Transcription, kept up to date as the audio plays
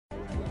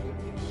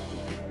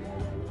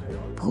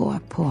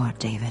Poor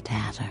David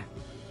Hatter.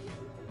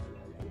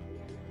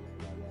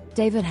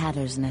 David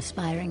Hatter's an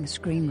aspiring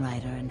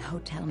screenwriter and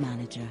hotel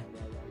manager.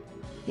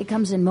 He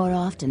comes in more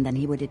often than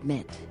he would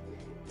admit.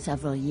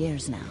 Several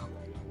years now.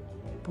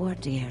 Poor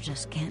dear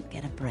just can't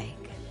get a break.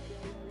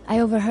 I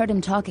overheard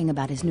him talking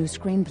about his new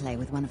screenplay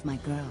with one of my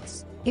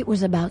girls. It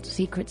was about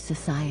secret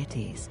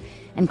societies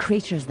and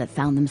creatures that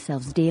found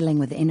themselves dealing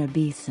with inner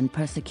beasts and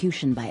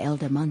persecution by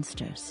elder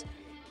monsters.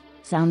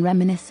 Sound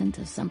reminiscent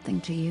of something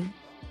to you?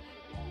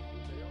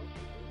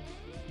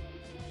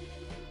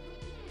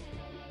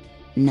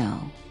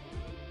 No.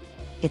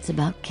 It's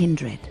about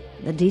kindred.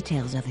 The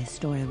details of his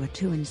story were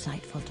too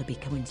insightful to be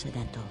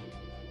coincidental.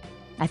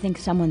 I think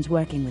someone's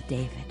working with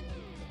David,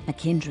 a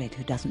kindred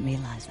who doesn't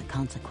realize the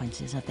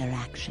consequences of their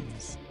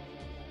actions.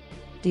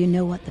 Do you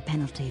know what the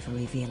penalty for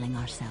revealing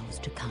ourselves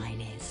to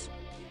Kine is?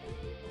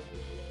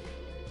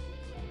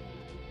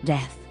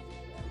 Death.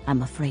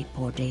 I'm afraid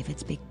poor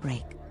David's big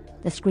break.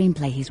 The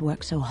screenplay he's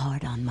worked so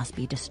hard on must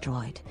be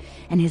destroyed,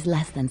 and his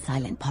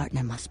less-than-silent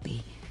partner must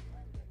be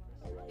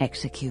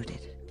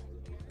executed.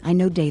 I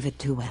know David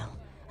too well.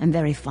 I'm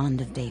very fond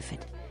of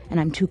David, and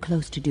I'm too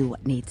close to do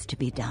what needs to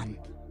be done.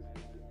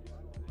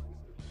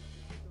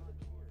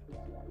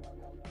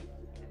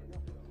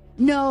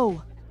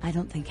 No! I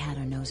don't think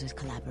Hatter knows his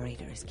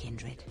collaborator is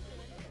kindred.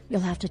 You'll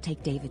have to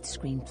take David's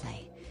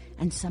screenplay,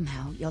 and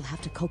somehow you'll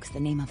have to coax the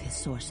name of his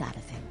source out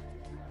of him.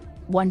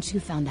 Once you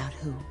found out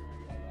who,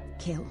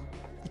 kill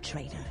the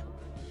traitor.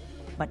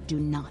 But do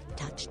not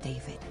touch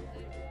David.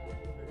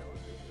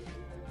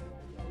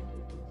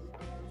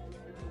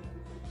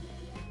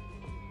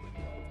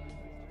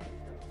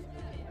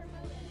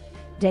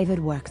 David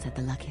works at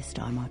the Lucky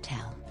Star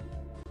Motel.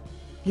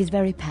 He's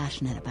very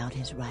passionate about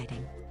his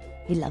writing.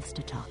 He loves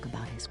to talk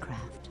about his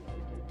craft.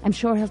 I'm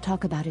sure he'll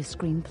talk about his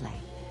screenplay.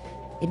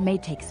 It may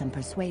take some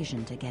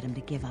persuasion to get him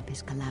to give up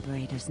his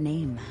collaborator's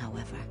name,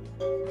 however.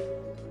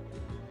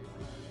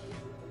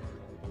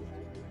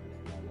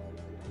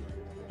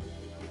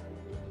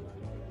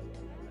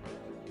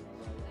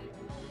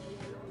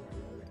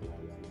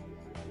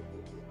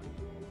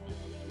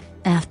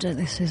 After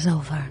this is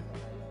over,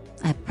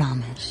 I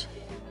promise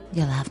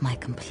you'll have my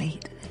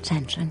complete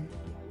attention.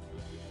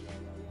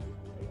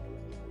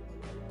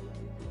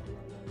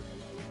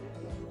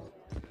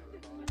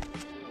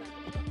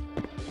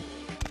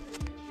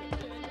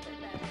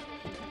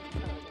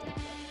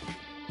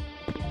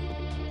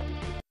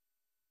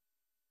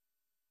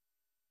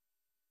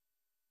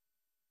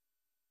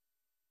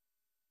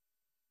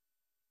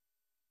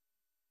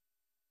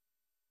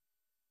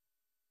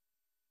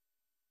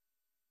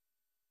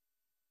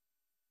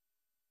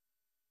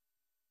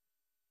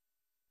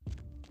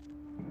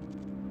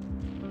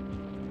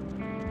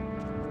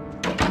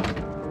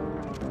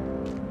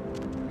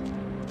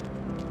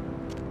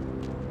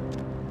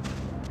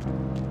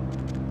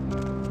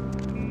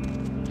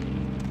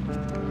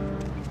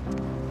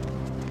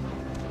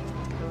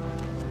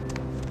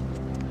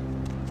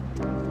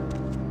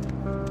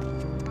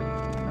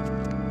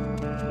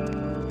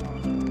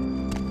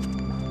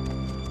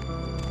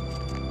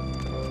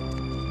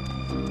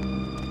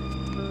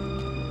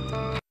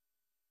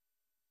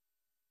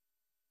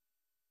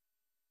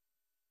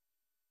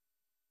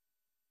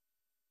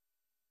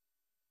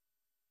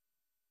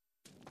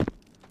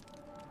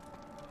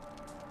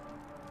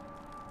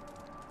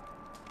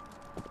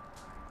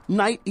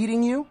 Night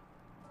eating you?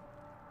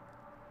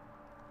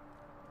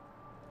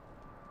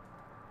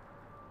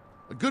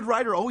 A good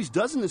writer always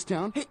does in this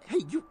town. Hey,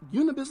 you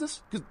in the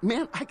business? Because,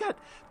 man, I got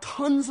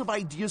tons of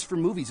ideas for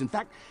movies. In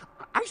fact,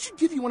 I should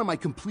give you one of my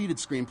completed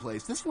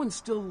screenplays. This one's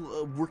still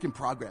a work in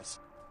progress.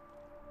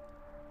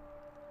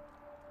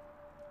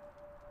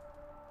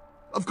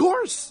 Of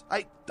course!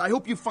 I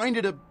hope you find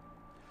it a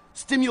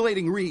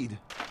stimulating read.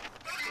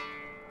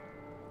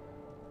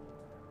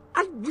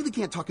 I really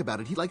can't talk about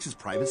it. He likes his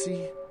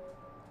privacy.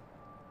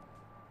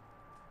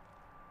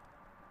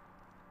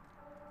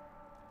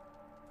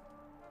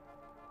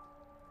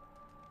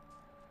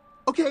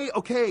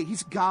 Okay,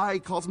 he's a guy,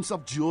 calls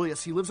himself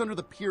Julius. He lives under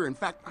the pier. In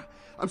fact,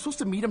 I'm supposed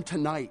to meet him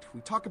tonight.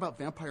 We talk about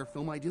vampire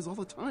film ideas all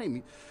the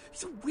time.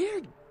 He's a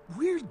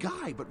weird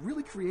guy, but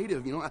really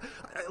creative, you know. I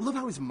love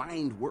how his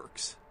mind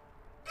works.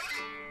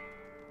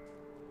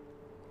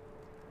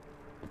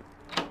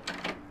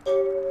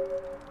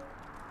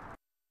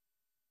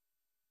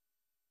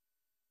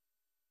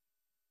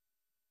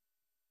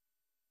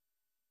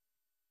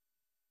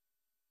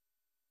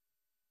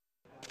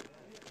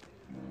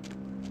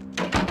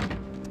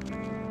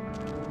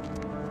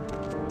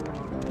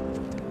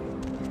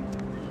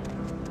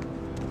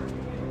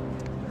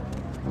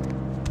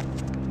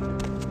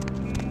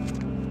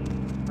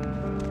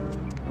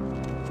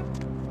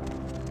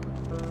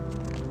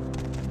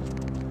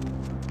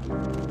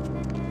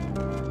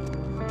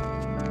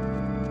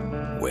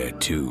 Where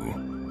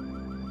to?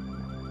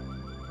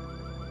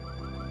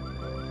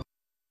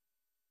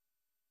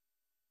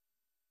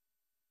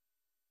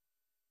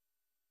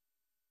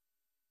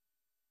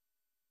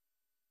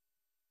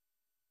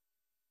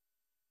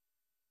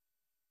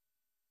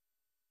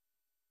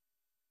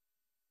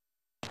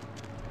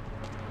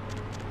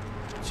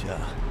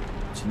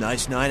 It's a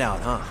nice night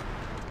out, huh?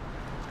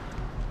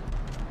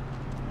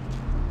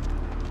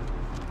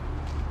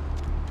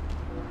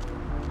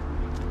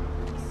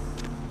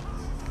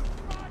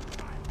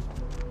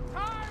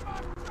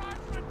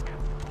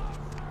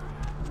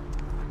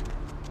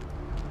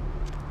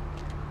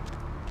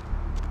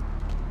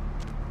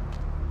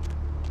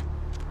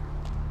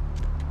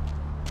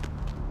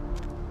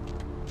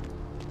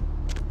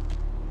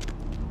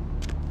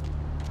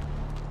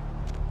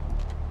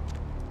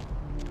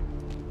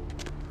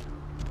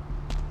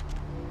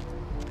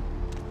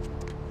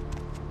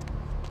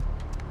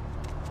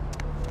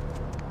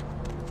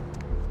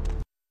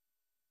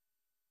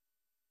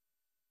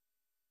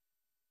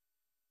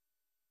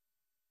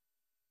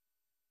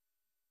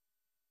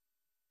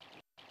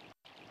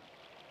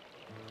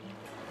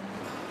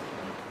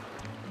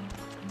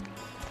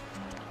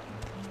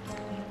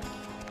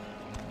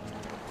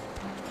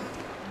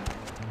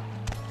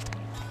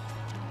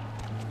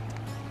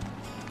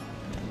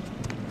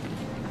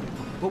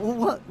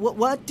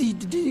 What do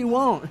you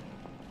want?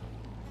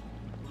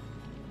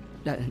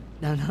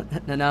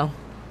 No.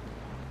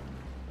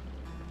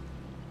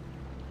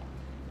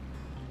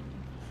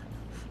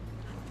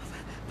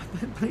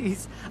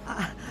 Please,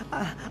 I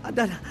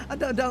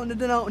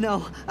don't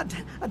know.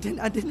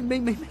 I didn't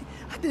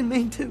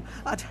mean to.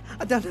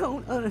 I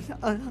don't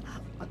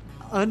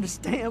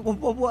understand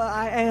what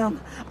I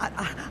am.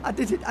 I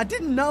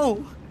didn't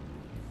know.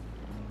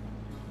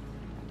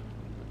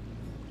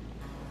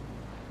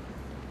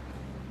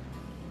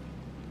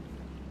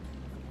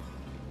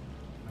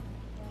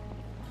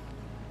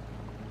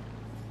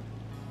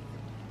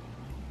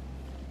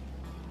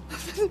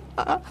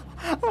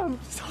 I'm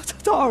so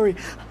sorry.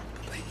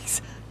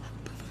 Please,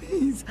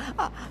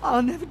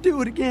 I'll never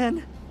do it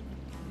again.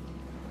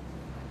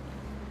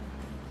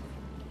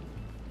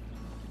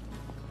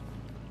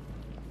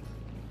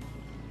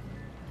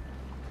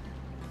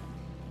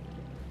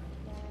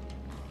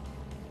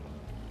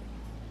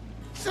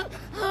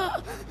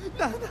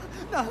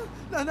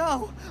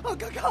 No. Oh,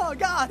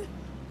 God.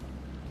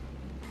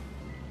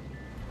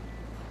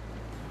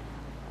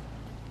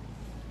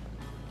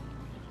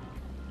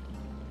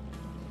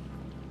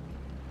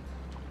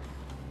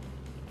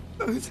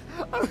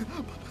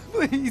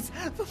 Please,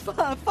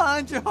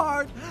 find your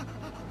heart.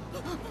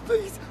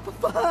 Please,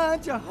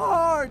 find your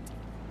heart.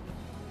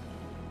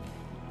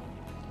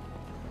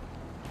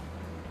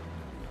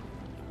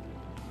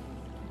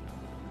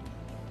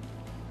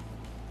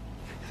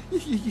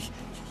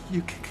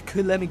 You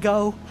could let me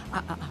go.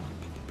 I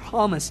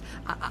promise.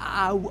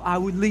 I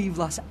would leave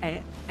Los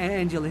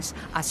Angeles.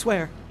 I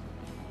swear.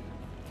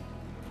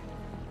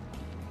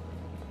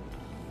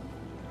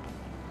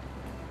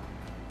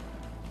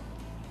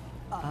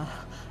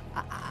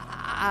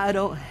 I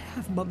don't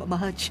have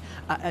much.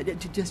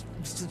 Just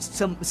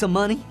some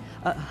money.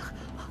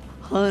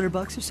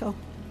 $100 or so.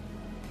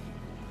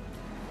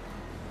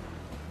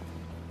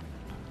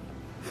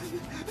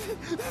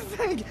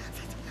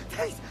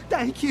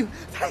 Thank you.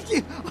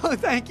 Oh,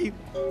 thank you.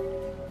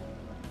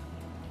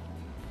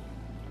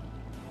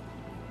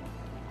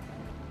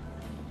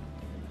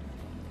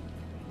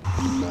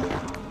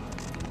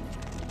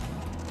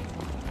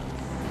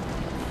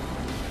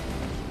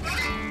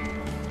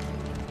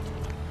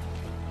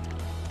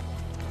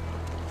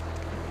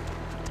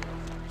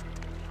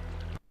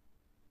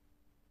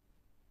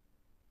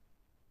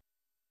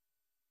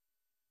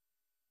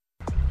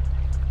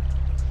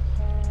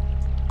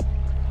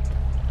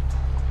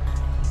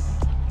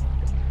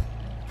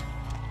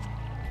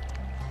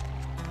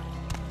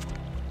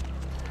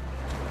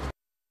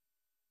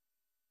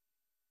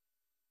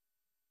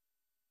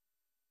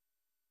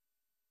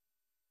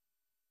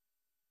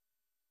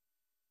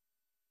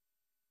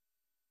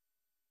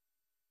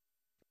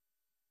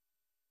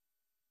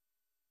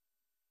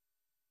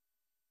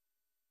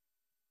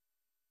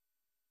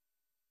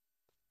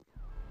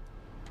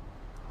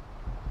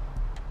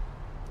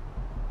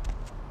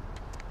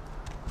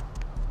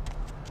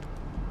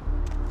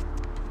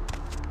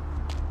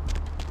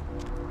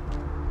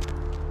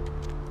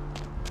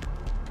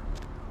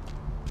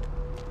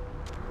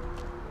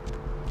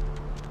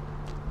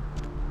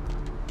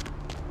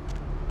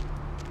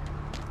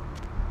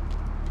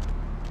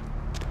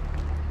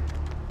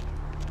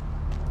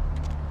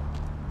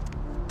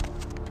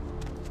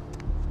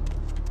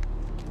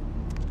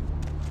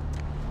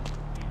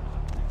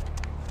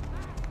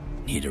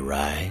 Need a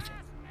ride?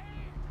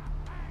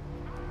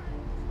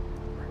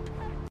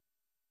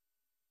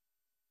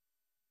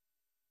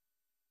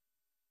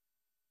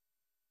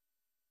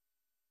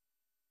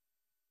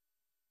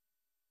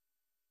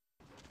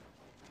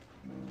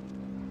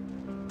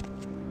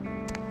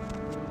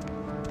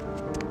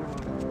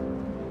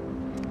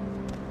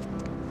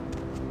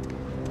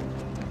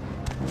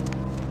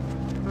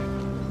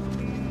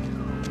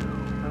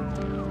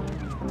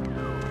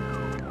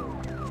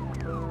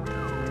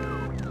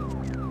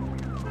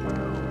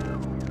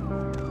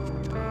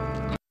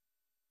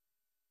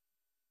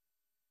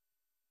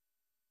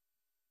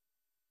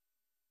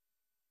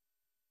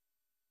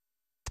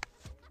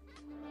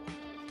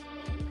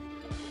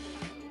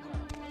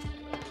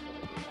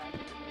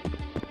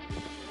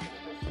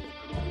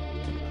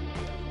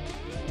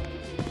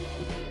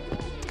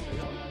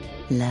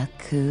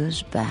 Look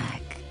who's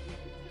back.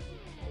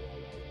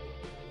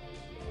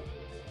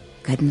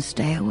 Couldn't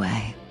stay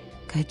away,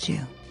 could you?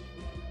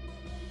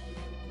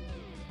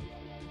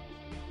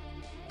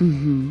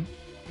 Mm-hmm.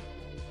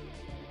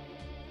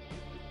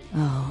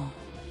 Oh,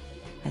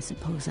 I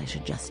suppose I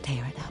should just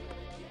tear it up.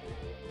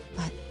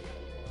 But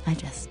I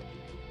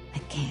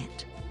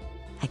can't.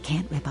 I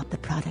can't rip up the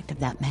product of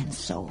that man's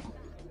soul.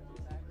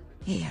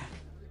 Here,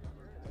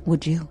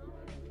 would you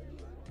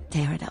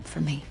tear it up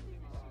for me?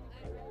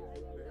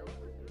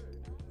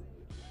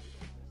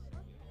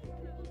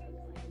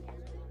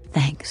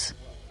 Thanks.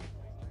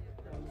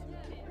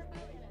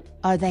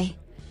 Are they?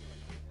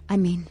 I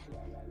mean,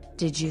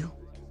 did you?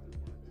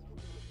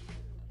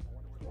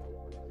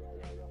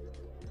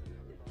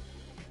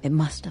 It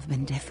must have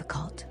been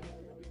difficult,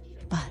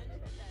 but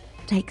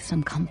take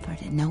some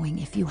comfort in knowing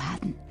if you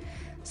hadn't,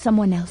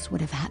 someone else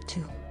would have had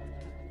to.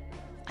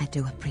 I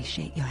do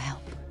appreciate your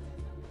help.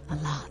 A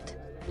lot.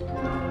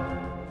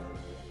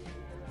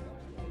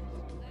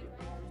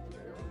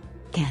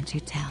 Can't you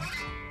tell?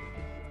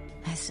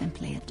 I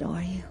simply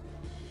adore you.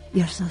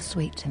 You're so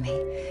sweet to me,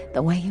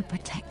 the way you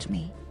protect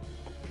me.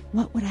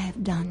 What would I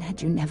have done had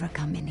you never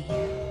come in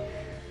here?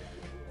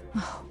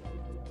 Oh,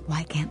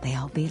 why can't they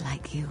all be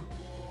like you?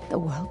 The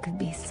world could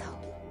be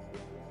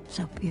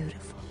so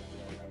beautiful.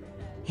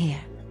 Here,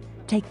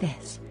 take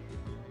this.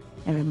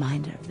 A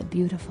reminder of the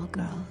beautiful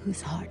girl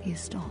whose heart you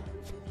stole.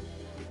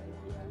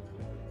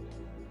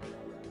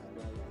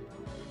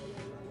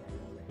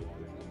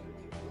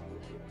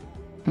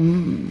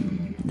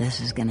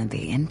 This is gonna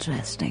be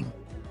interesting.